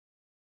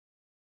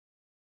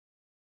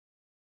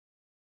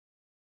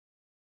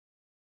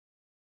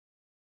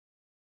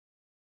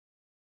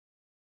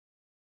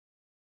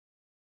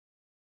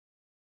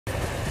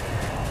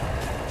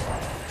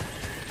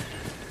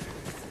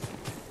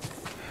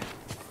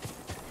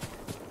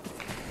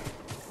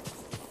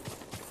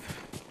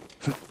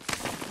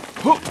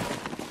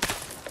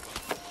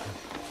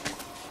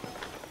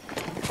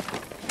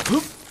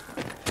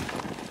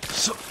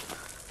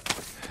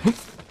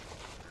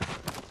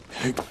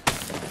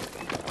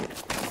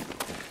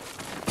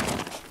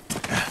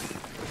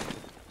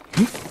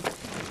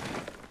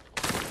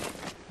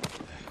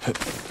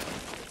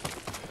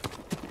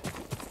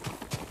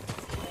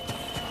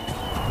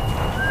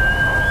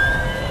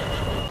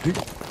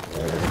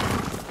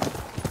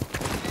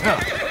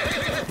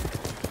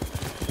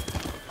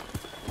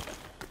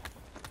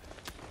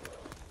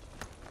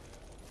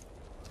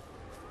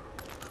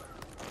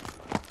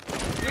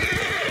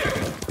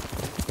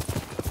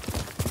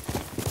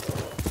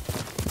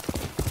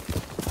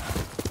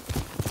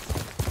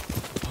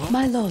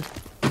My lord,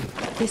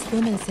 this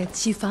woman said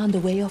she found a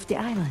way off the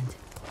island.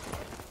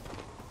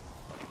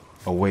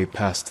 A way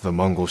past the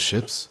Mongol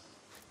ships?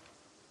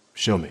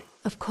 Show me.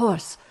 Of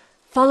course.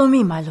 Follow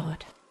me, my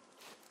lord.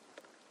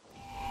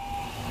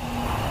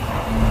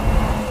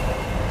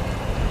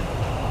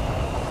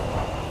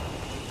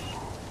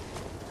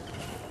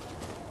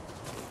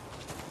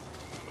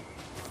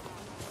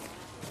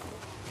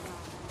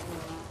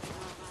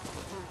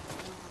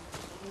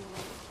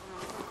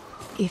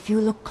 If you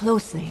look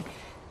closely,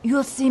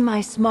 you'll see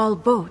my small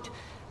boat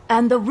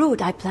and the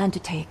route I plan to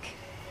take.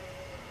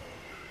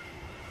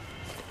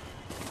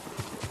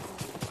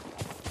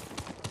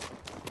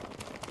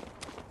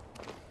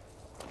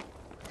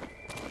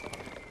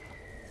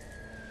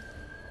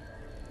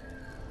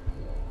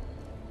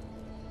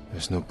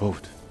 There's no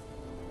boat.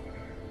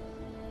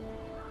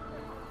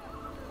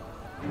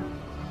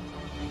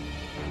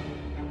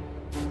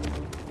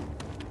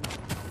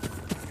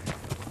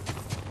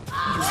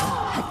 You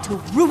had to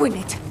ruin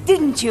it,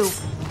 didn't you?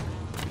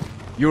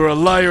 You're a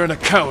liar and a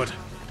coward.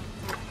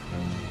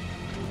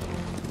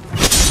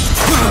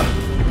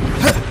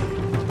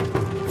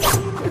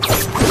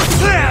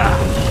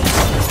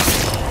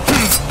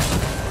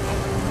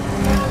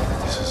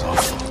 This is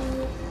awful.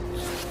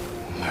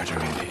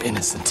 Murdering the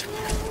innocent.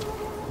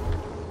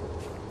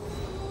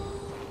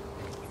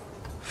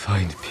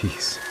 Find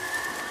peace.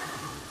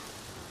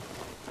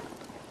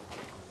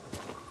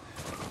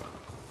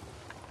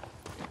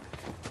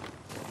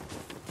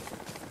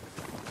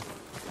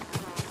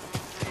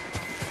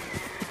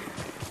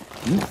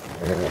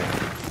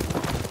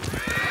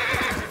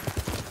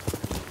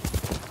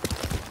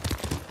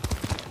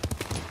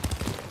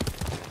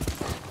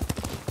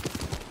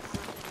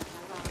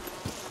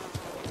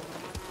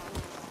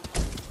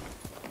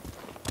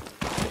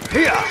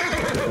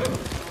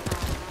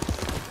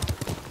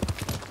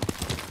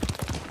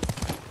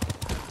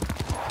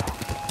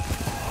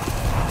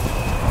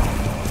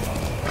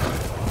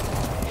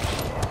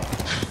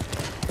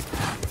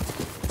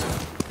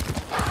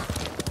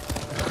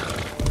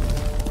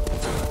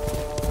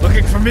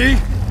 Looking for me?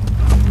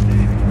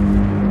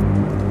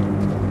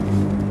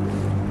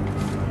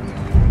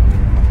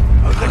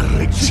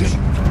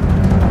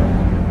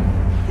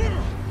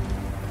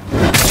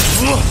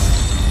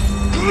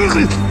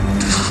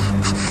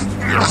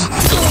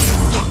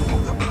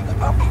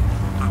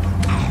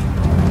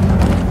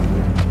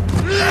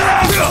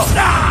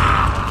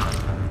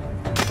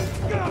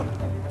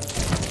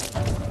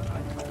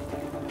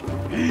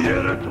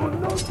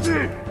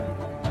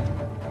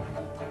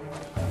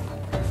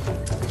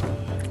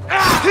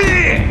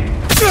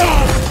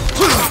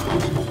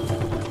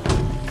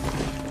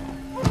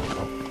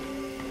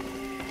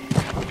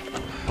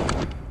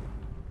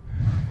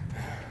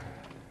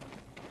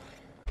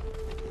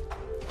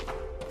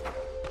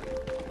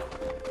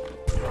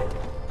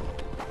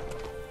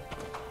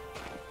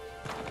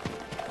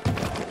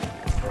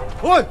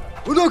 Ой,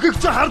 өнөөхийг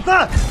чи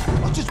харлаа.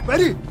 Очиж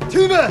барь.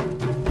 Тийм ээ.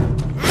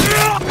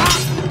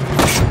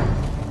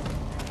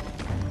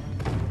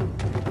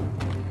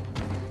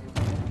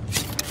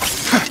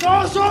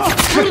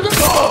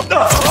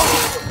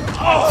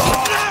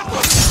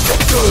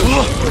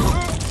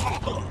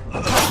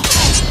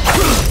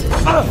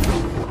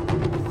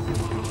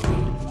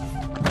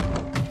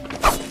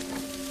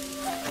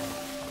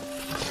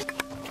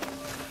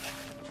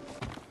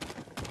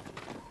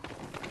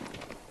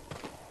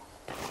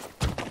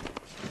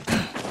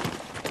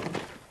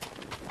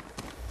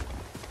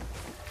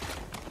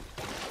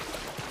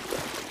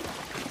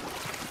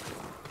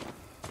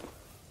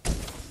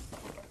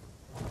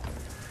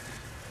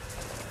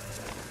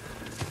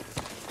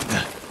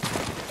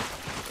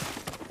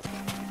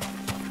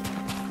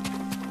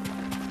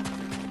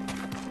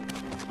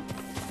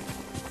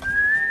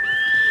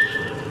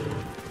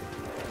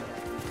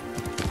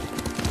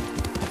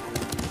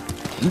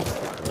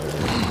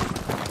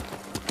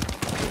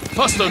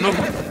 Faster, no!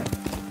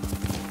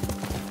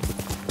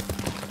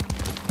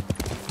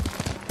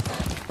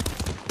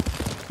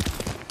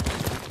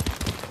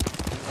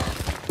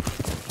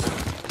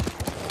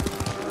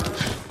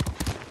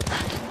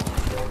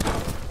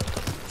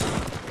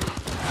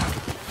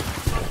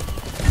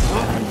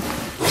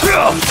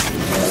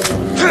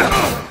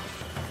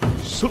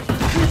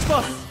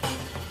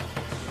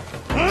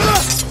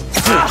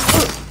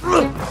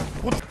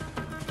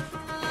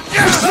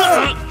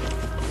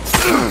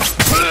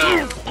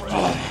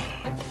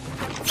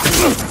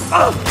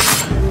 I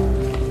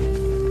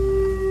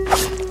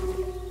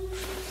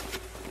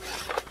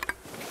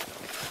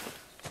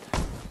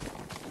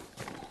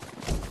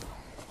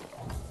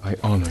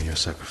honor your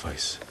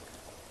sacrifice.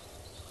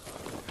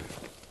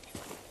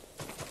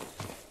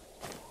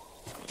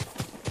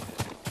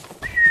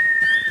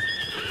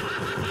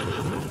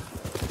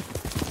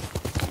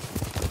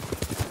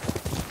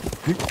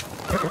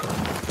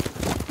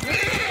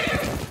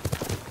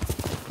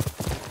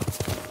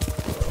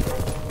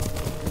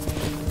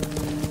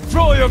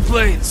 Draw your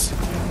blades!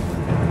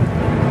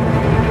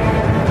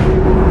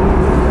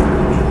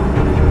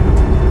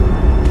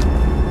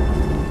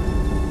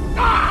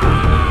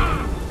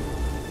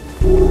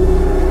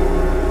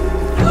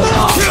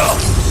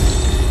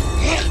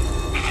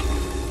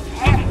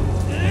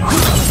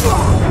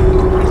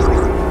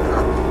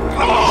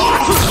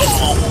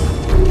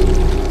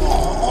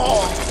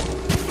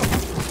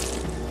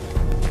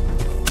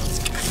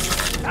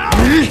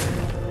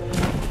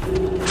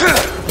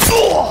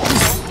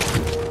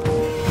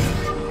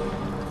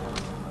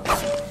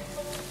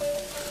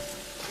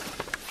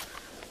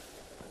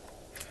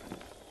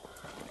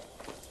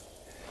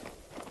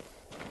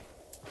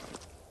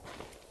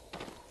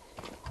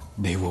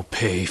 They will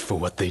pay for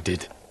what they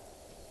did.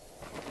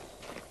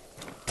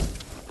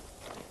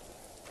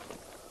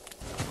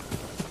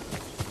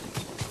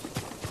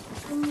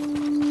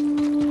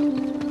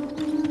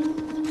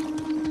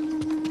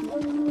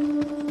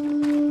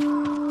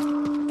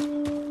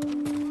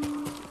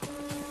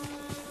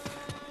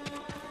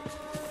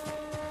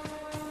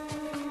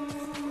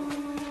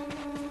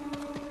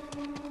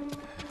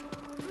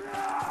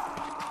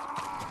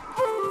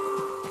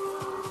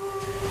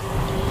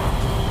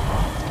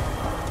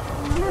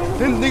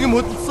 Тэнд нэг юм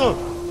хөдөлсөн.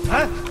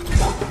 Аа?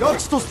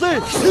 Явж туслая.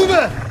 Тийм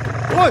ээ.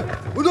 Ой,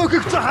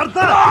 өнөөхийг чи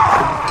харлаа.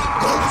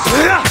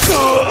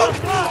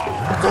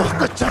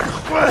 Зогтож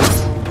чадахгүй.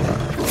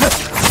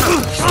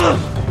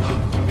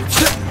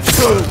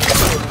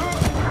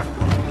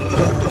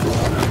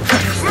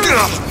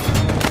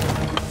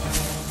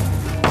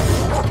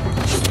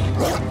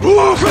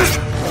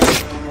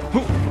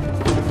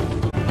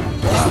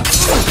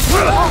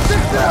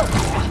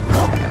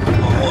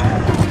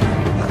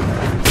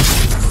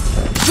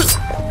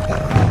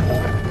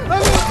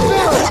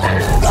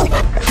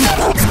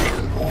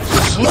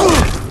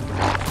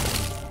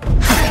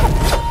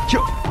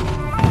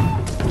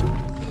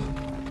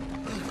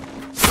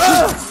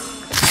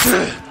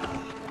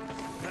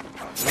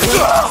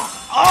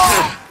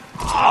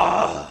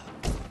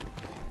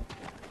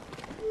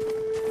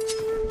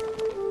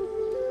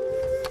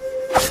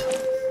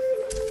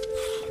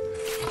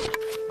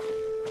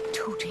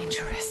 Too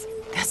dangerous.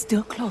 They're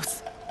still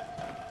close.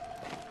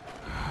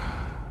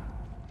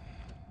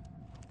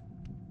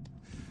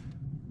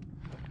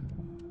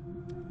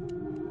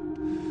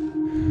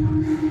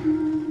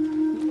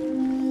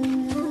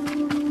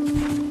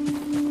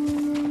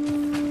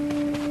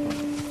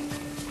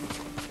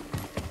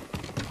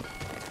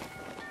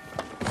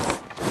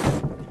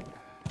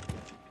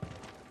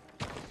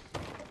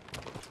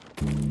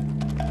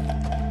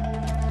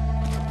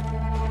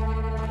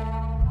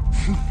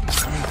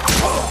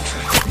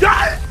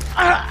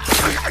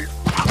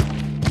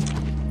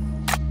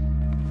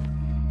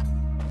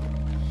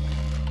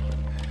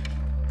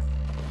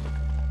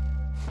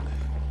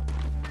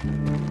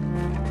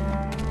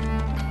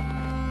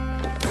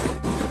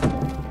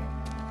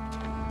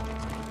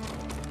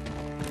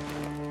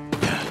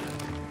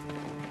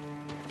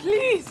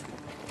 Please,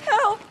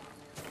 help!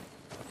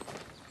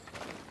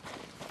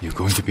 You're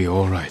going to be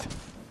all right.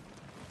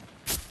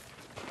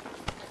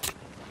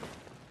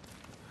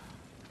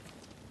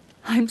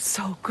 I'm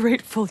so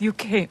grateful you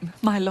came,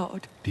 my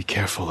lord. Be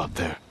careful up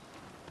there.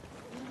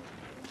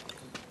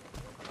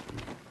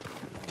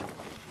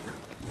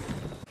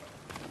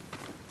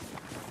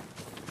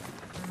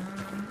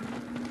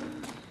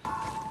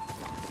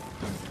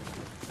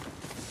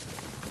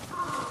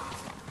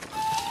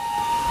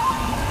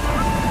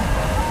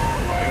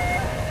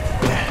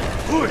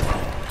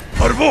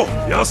 Арбо!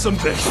 Яасан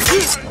бэ?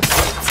 Тэнд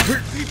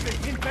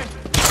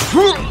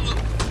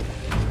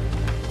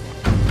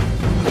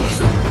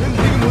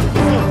нэг юм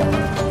хөдөлсөн.